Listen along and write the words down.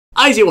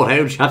I see what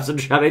old chaps and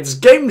chappets,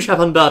 Game Chap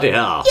and Bertie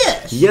here.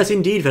 Yes. Yes,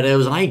 indeed,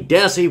 fellows, and I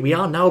dare say we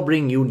are now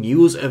bringing you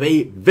news of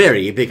a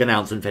very big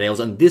announcement, fellows,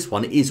 and this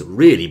one is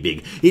really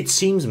big. It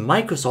seems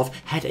Microsoft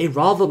had a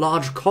rather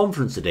large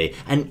conference today,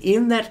 and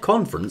in that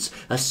conference,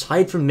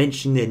 aside from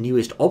mentioning their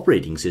newest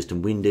operating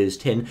system, Windows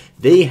 10,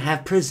 they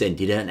have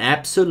presented an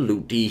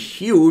absolutely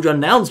huge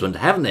announcement,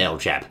 haven't they,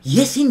 old chap?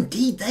 Yes,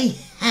 indeed they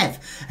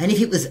have. And if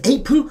it was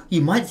April,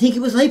 you might think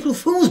it was an April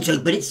Fool's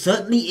joke, but it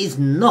certainly is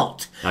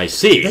not. I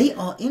see. They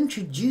are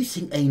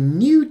introducing a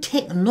new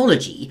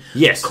technology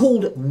Yes.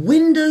 called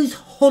Windows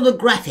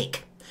Holographic,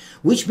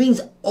 which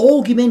means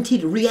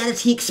augmented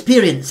reality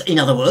experience, in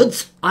other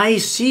words. I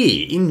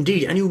see,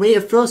 indeed, and you may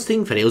have first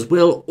think, fellows,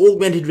 well,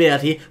 augmented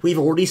reality, we've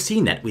already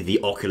seen that with the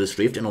Oculus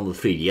Rift and on the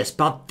 3DS,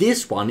 but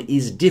this one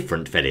is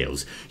different,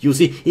 fellows. You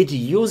see, it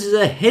uses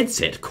a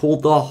headset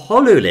called the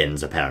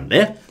HoloLens,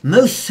 apparently.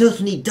 Most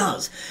certainly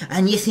does.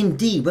 And yes,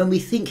 indeed, when we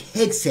think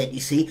headset,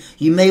 you see,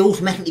 you may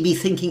automatically be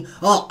thinking,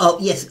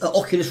 yes,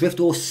 Oculus Rift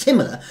or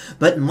similar,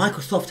 but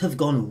Microsoft have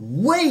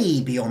gone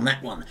way beyond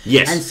that one.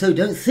 Yes. And so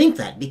don't think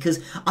that, because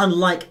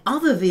unlike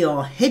other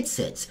VR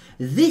headsets,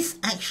 this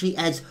actually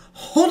adds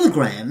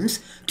holograms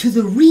to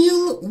the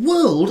real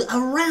world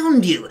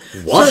around you.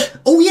 What?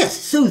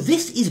 So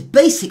this is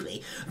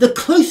basically the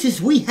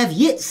closest we have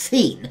yet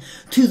seen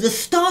to the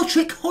Star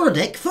Trek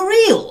holodeck for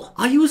real.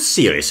 Are you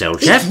serious,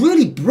 old chap? It's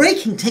really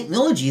breaking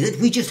technology that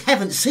we just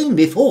haven't seen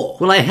before.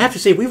 Well, I have to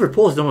say, we've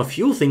reported on a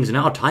few things in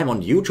our time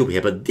on YouTube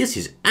here, but this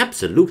is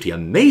absolutely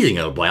amazing,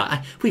 old boy.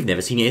 We've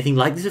never seen anything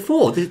like this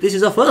before. This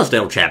is a first,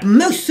 old chap.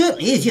 Most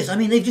certainly is, yes. I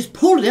mean, they've just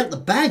pulled it out the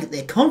bag at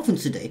their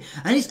conference today,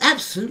 and it's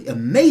absolutely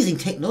amazing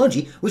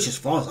technology, which, as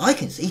far as I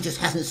can see, just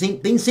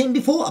hasn't been seen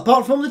before,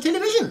 apart from the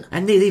television.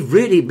 And they've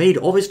really made,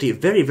 obviously,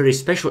 very, very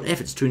special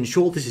efforts to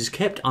ensure this is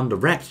kept under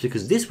wraps,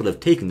 because this will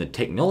have taken the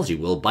technology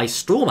world by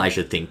storm, I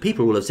should think.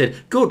 People will have said,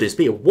 goodness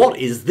me, what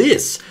is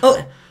this?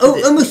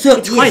 Most certainly,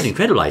 it's quite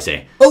incredible, I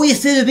say. Oh,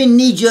 yes, there have been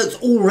knee-jerks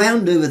all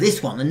round over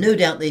this one, and no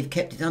doubt they've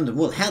kept it under...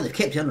 Well, how they've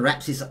kept it under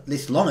wraps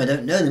this long, I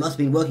don't know. They must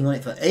have been working on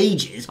it for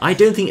ages. I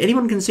don't think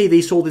anyone can say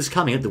they saw this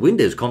coming at the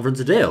Windows conference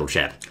today, old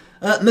chap.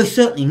 Most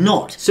certainly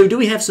not. So do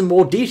we have some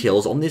more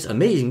details on this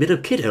amazing bit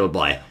of kit, old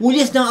boy? Well,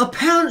 yes, now,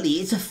 apparently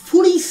it's a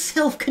fully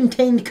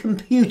self-contained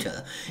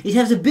computer. It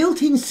has a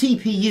built-in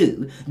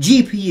CPU,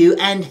 GPU,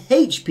 and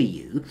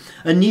HPU,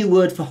 a new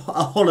word for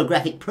a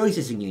holographic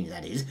processing unit,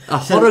 that is.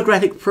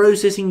 Holographic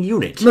processing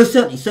unit? Most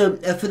certainly. So,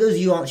 for those of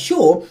you who aren't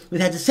sure,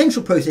 we've had the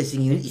central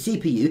processing unit, your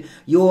CPU,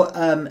 your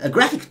a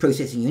graphics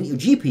processing unit,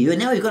 your GPU, and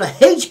now we've got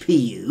a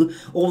HPU,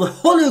 or the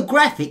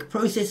holographic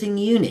processing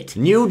unit.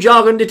 New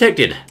jargon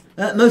detected.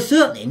 Most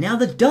certainly. Now,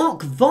 the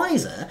dark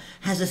visor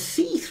has a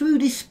see-through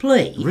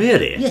display.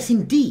 Really? Yes,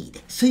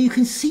 indeed. So you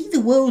can see the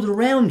world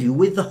around you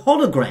with the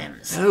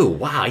holograms. Oh,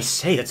 wow, I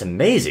say, that's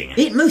amazing.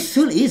 It most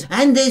certainly is.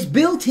 And there's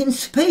built-in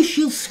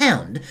spatial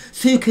sound,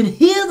 so you can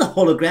hear the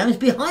holograms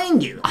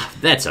behind you.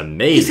 That's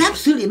amazing. It's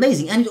absolutely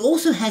amazing. And it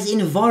also has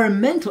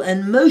environmental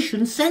and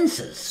motion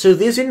sensors. So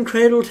this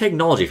incredible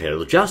technology,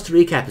 fellows, just to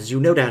recap, as you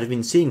no doubt have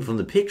been seeing from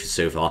the pictures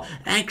so far,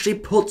 actually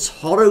puts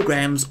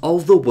holograms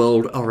of the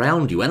world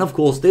around you. And of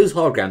course, those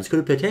holograms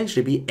could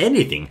potentially be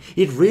anything.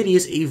 It really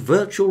is a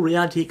virtual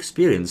reality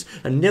experience,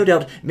 and no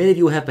doubt many of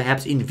you have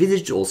perhaps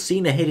envisaged or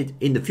seen ahead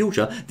in the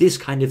future this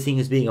kind of thing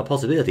as being a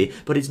possibility,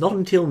 but it's not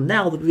until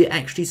now that we've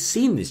actually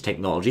seen this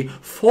technology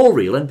for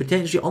real and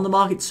potentially on the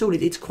market soon.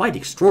 It's quite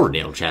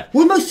extraordinary, old chap.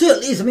 Well, most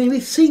certainly is. I mean,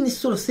 we've seen this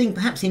sort of thing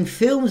perhaps in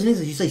films and,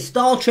 as you say,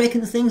 Star Trek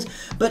and things,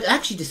 but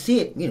actually to see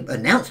it,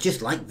 announced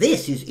just like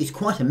this is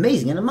quite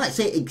amazing, and I might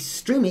say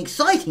extremely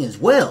exciting as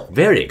well.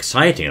 Very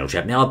exciting, old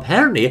chap. Now,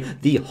 apparently,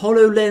 the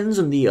HoloLens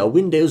and the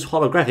Windows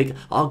Holographic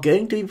are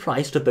going to be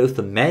priced to both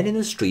the man in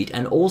the street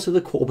and also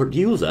the corporate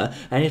user,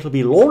 and it'll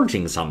be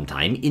launching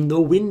sometime in the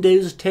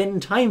Windows 10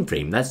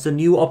 timeframe. That's the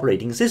new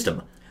operating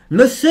system.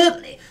 Most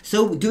certainly.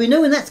 So, do we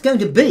know when that's going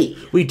to be?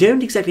 We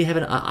don't exactly have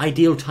an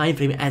ideal time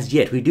frame as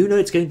yet. We do know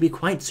it's going to be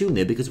quite soon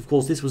though, because of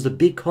course this was the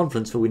big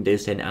conference for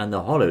Windows 10 and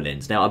the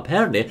HoloLens. Now,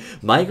 apparently,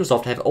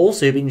 Microsoft have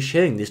also been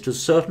showing this to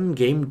certain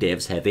game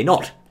devs, have they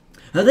not?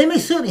 They may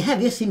certainly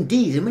have, yes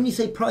indeed, and when you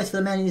say price for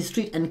the man in the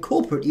street and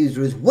corporate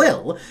user as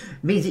well,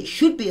 means it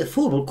should be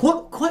affordable.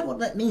 Quite what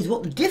that means,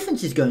 what the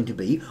difference is going to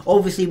be,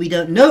 obviously we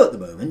don't know at the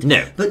moment.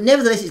 No. But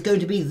nevertheless it's going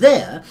to be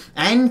there,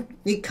 and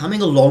it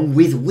coming along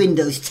with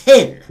Windows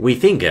 10. We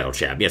think, old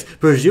chap, yes.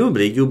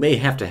 Presumably you may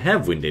have to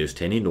have Windows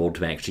 10 in order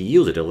to actually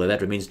use it, although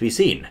that remains to be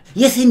seen.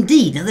 Yes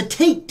indeed. Now the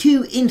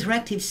Take-Two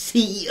Interactive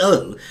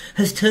CEO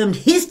has termed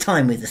his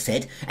time with the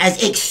set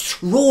as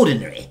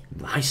extraordinary.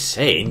 I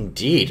say,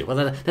 indeed.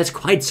 Well, that's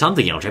quite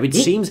something, old chap. It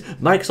seems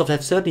Microsoft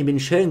have certainly been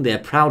showing their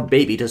proud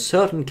baby to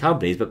certain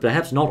companies, but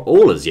perhaps not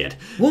all as yet.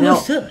 Well, now,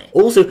 certainly.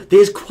 Also,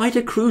 there's quite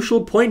a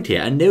crucial point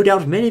here, and no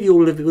doubt many of you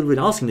will have been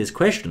asking this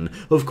question.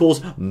 Of course,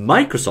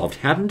 Microsoft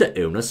happen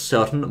to own a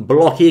certain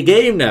blocky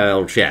game now,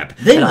 old chap.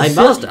 And I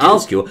must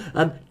ask you,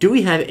 do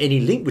we have any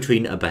link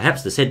between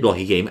perhaps the said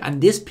blocky game and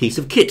this piece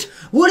of kit?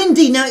 Well,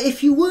 indeed. Now,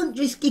 if you weren't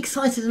just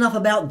excited enough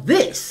about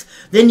this,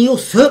 then you'll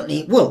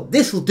certainly, well,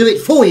 this will do it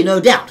for you,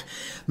 no doubt.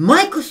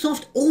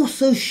 Microsoft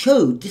also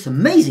showed this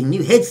amazing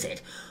new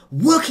headset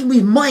working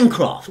with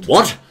Minecraft.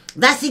 What?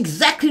 That's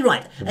exactly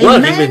right.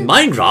 Working with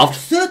Minecraft?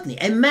 Certainly.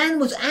 A man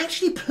was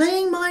actually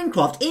playing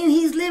Minecraft in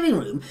his living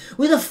room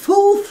with a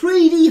full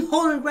 3D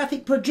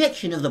holographic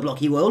projection of the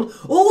blocky world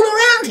all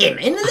around him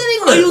in the living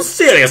room. Are you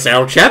serious,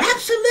 old chap?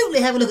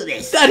 Absolutely. Have a look at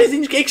this. That is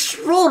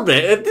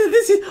extraordinary.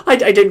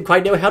 I don't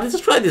quite know how to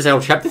describe this,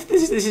 old chap.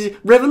 This is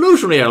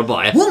revolutionary, old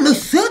boy. Well,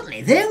 most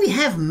certainly. There we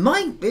have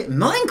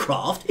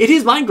Minecraft. It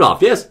is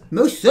Minecraft, yes.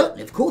 Most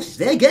certainly, of course, it's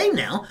their game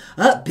now,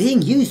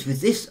 being used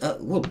with this,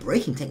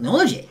 breaking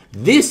technology.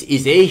 This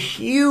is a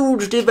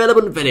huge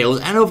development for Nils,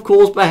 and of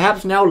course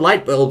perhaps now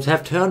light bulbs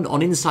have turned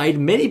on inside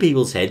many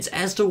people's heads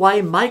as to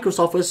why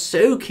Microsoft was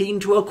so keen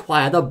to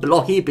acquire the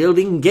blocky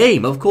building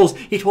game. Of course,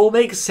 it all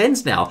makes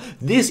sense now.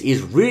 This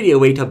is really a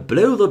way to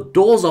blow the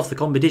doors off the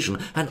competition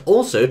and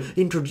also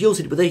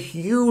introduce it with a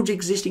huge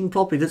existing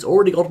property that's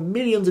already got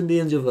millions and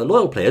millions of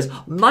loyal players,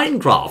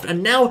 Minecraft.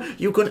 And now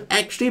you can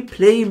actually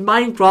play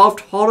Minecraft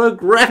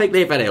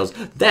holographically for Nils.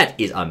 That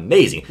is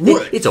amazing.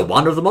 It's a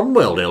wonder of the modern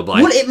world, old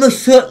boy. Well, it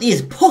most certainly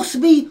is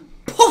possibly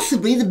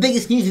the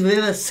biggest news we've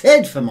ever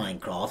said for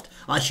Minecraft,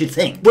 I should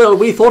think. Well,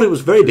 we thought it was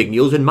very big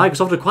news when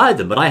Microsoft acquired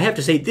them, but I have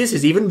to say this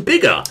is even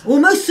bigger. Well,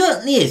 most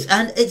certainly is,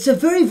 and it's a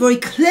very, very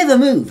clever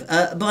move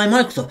by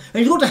Microsoft,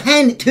 and you've got to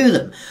hand it to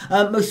them,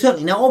 most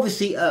certainly. Now,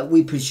 obviously,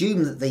 we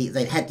presume that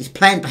they'd had this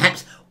plan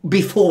perhaps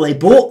before they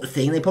bought the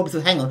thing. They probably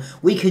thought, hang on,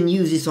 we can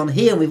use this on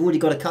here, and we've already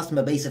got a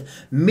customer base of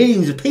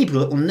millions of people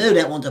that will no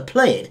doubt want to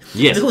play it.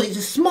 Yes. Of course, it's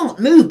a smart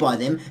move by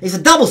them. It's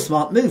a double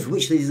smart move for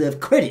which they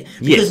deserve credit.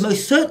 Because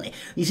most certainly,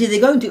 you see,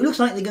 it looks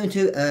like they're going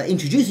to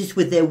introduce this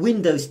with their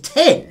Windows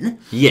 10.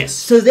 Yes.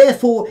 So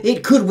therefore,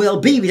 it could well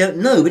be, we don't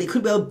know, but it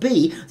could well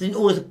be that in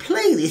order to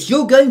play this,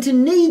 you're going to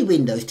need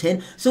Windows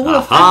 10. So what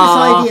a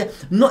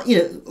fabulous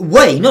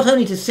idea, not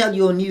only to sell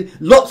your new,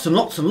 lots and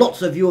lots and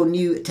lots of your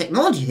new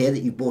technology here that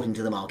you've bought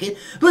into the market,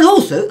 but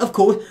also, of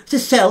course, to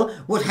sell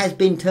what has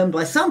been termed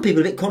by some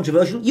people a bit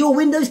controversial, your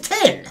Windows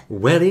 10.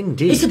 Well,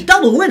 indeed. It's a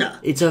double winner.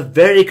 It's a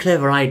very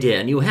clever idea,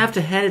 and you have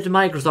to hand it to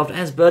Microsoft.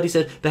 As Bertie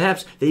said,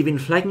 perhaps they've been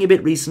flagging a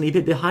bit recently, a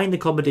bit behind the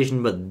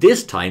competition, but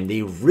this time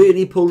they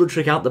really pulled the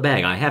trick out the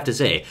bag, I have to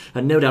say.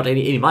 And no doubt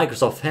any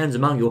Microsoft fans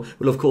among you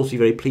will, of course, be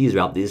very pleased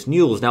about this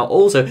news. Now,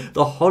 also,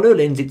 the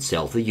HoloLens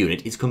itself, the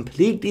unit, is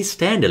completely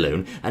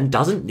standalone and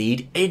doesn't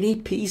need any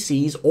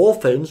PCs or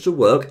phones to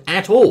work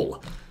at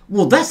all.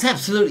 Well, that's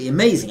absolutely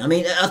amazing. I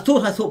mean, I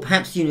thought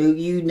perhaps,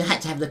 you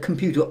had to have the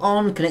computer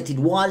on, connected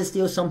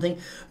wirelessly or something,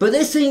 but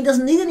they're saying it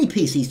doesn't need any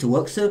PCs to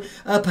work, so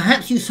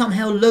perhaps you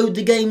somehow load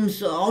the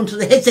games onto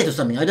the headset or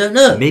something, I don't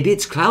know. Maybe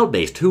it's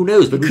cloud-based, who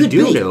knows, but we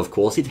do know, of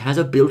course, it has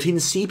a built-in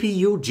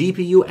CPU,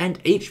 GPU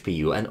and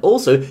HPU, and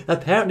also,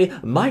 apparently,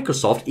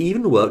 Microsoft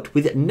even worked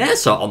with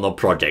NASA on the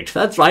project.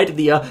 That's right,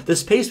 the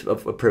space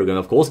program,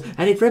 of course,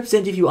 and it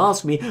represents, if you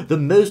ask me, the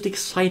most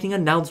exciting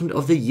announcement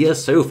of the year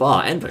so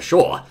far, and for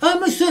sure.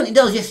 Most certainly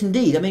does, yes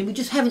indeed. I mean, we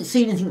just haven't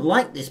seen anything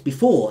like this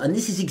before, and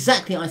this is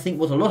exactly, I think,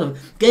 what a lot of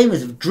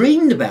gamers have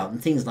dreamed about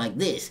and things like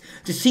this,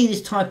 to see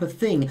this type of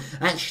thing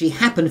actually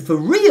happen for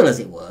real, as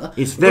it were.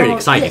 It's very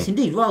exciting. Yes,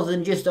 indeed, rather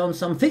than just on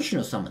some fiction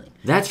or something.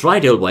 That's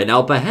right, old boy.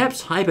 Now,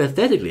 perhaps,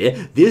 hypothetically,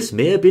 this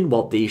may have been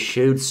what they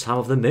showed some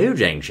of the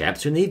Mojang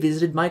chaps when they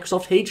visited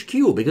Microsoft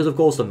HQ, because, of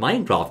course, the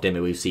Minecraft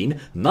demo we've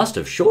seen must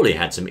have surely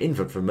had some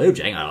input from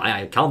Mojang.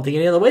 I can't think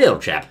any other way,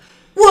 old chap.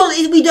 Well,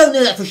 we don't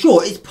know that for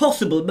sure. It's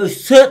possible,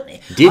 most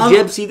certainly. Did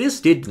Jeb see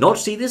this? Did not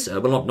see this?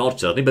 Well, not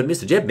certainly, but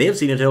Mr. Jeb may have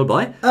seen it, old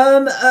boy.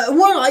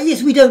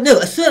 Yes, we don't know.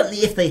 Certainly,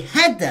 if they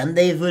had done,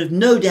 they would have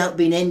no doubt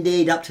been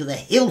NDA'd up to the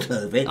hilt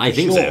over it. I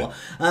think so.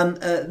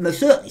 Most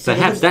certainly. So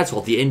perhaps that's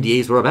what the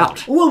NDAs were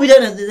about. Well, we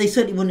don't know. They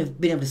certainly wouldn't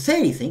have been able to say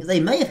anything. They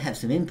may have had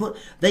some input.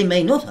 They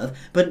may not have.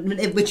 But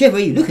whichever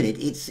way you look at it,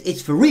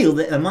 it's for real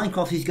that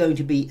Minecraft is going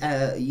to be,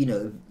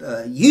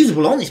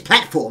 usable on this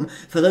platform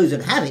for those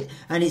that have it,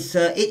 and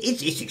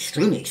it's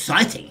extremely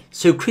exciting.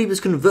 So creepers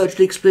can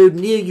virtually explode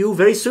near you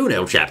very soon,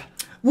 old chap.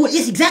 Well,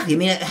 yes, exactly. I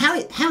mean,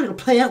 how it'll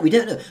play out, we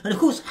don't know. And, of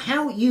course,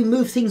 how you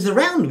move things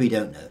around, we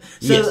don't know.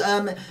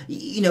 So,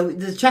 yes.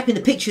 The chap in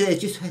the picture there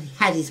just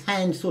had his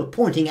hand sort of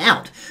pointing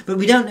out, but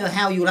we don't know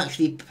how you'll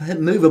actually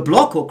move a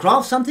block or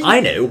craft something. I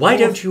know. Why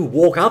don't you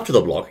walk up to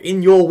the block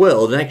in your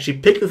world and actually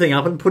pick the thing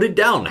up and put it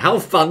down? How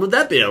fun would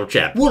that be, old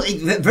chap? Well,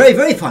 very,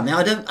 very fun. Now,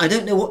 I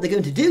don't know what they're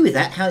going to do with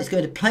that, how it's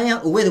going to play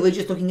out, or whether we're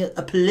just looking at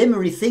a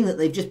preliminary thing that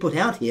they've just put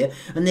out here,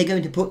 and they're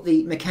going to put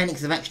the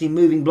mechanics of actually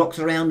moving blocks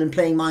around and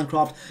playing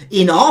Minecraft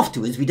in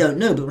afterwards. We don't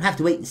know, but we'll have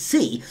to wait and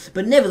see.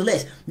 But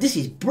nevertheless, this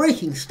is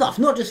breaking stuff,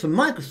 not just for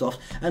Microsoft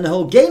and the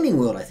whole gaming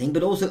world, I think,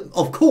 but also,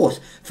 of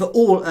course, for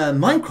all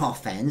Minecraft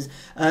fans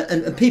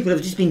and people who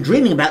have just been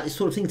dreaming about this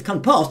sort of thing to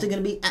come past. They're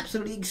going to be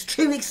absolutely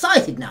extremely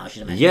excited now, I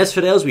should imagine. Yes,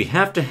 Fidels, we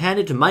have to hand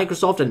it to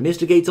Microsoft and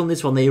Mr. Gates on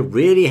this one. They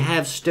really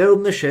have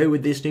stolen the show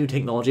with this new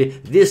technology.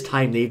 This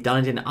time they've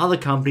done it, and other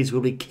companies will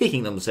be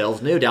kicking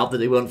themselves. No doubt that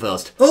they weren't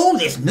first. Oh,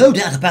 there's no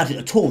doubt about it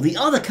at all. The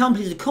other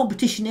companies, the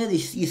competition there, the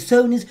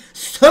Sonys,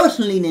 certainly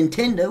certainly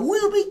Nintendo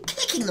will be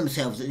kicking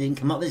themselves that they didn't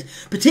come up with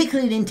this.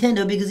 Particularly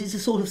Nintendo, because it's the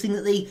sort of thing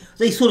that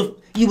they sort of,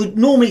 you would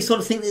normally sort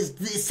of think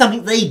it's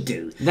something they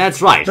do.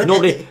 That's right. But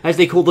normally, as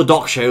they call the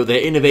doc show, their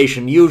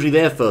innovation, usually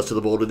they're first to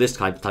the board with this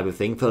type of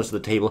thing, first to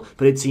the table,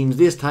 but it seems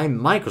this time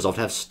Microsoft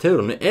have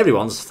stolen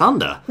everyone's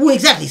thunder. Well,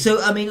 exactly.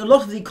 So, I mean, a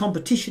lot of the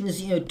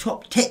competitions,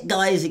 top tech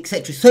guys,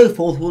 etc., so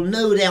forth, will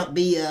no doubt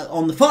be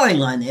on the firing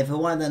line there for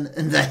why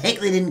the heck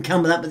they didn't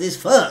come up with this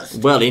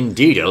first. Well,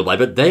 indeed, old boy,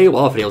 but they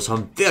offer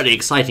some very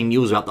exciting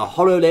news about the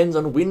HoloLens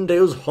and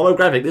Windows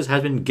Holographic. This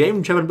has been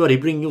Game Chap and Birdie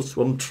bringing you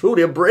some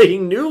truly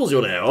breaking news,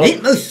 you know.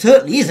 It most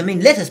certainly is. I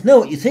mean, let us know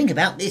what you think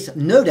about this.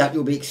 No doubt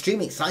you'll be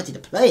extremely excited to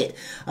play it,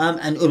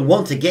 and will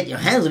want to get your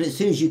hands on it as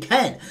soon as you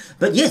can.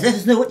 But yes, let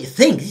us know what you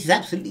think. This is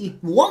absolutely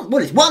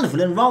it's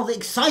wonderful and rather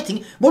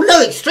exciting. Well,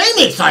 no,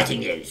 extremely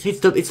exciting news. It's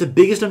the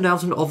biggest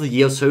announcement of the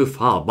year so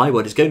far. My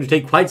word, it's going to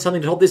take quite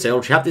something to top this,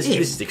 old chap. This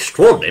is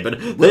extraordinary,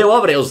 but there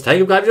are videos. Thank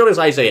you, guys, as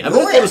I say. I'm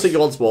going to see you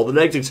once more. The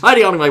next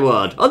exciting on my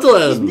word.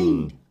 Until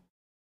then.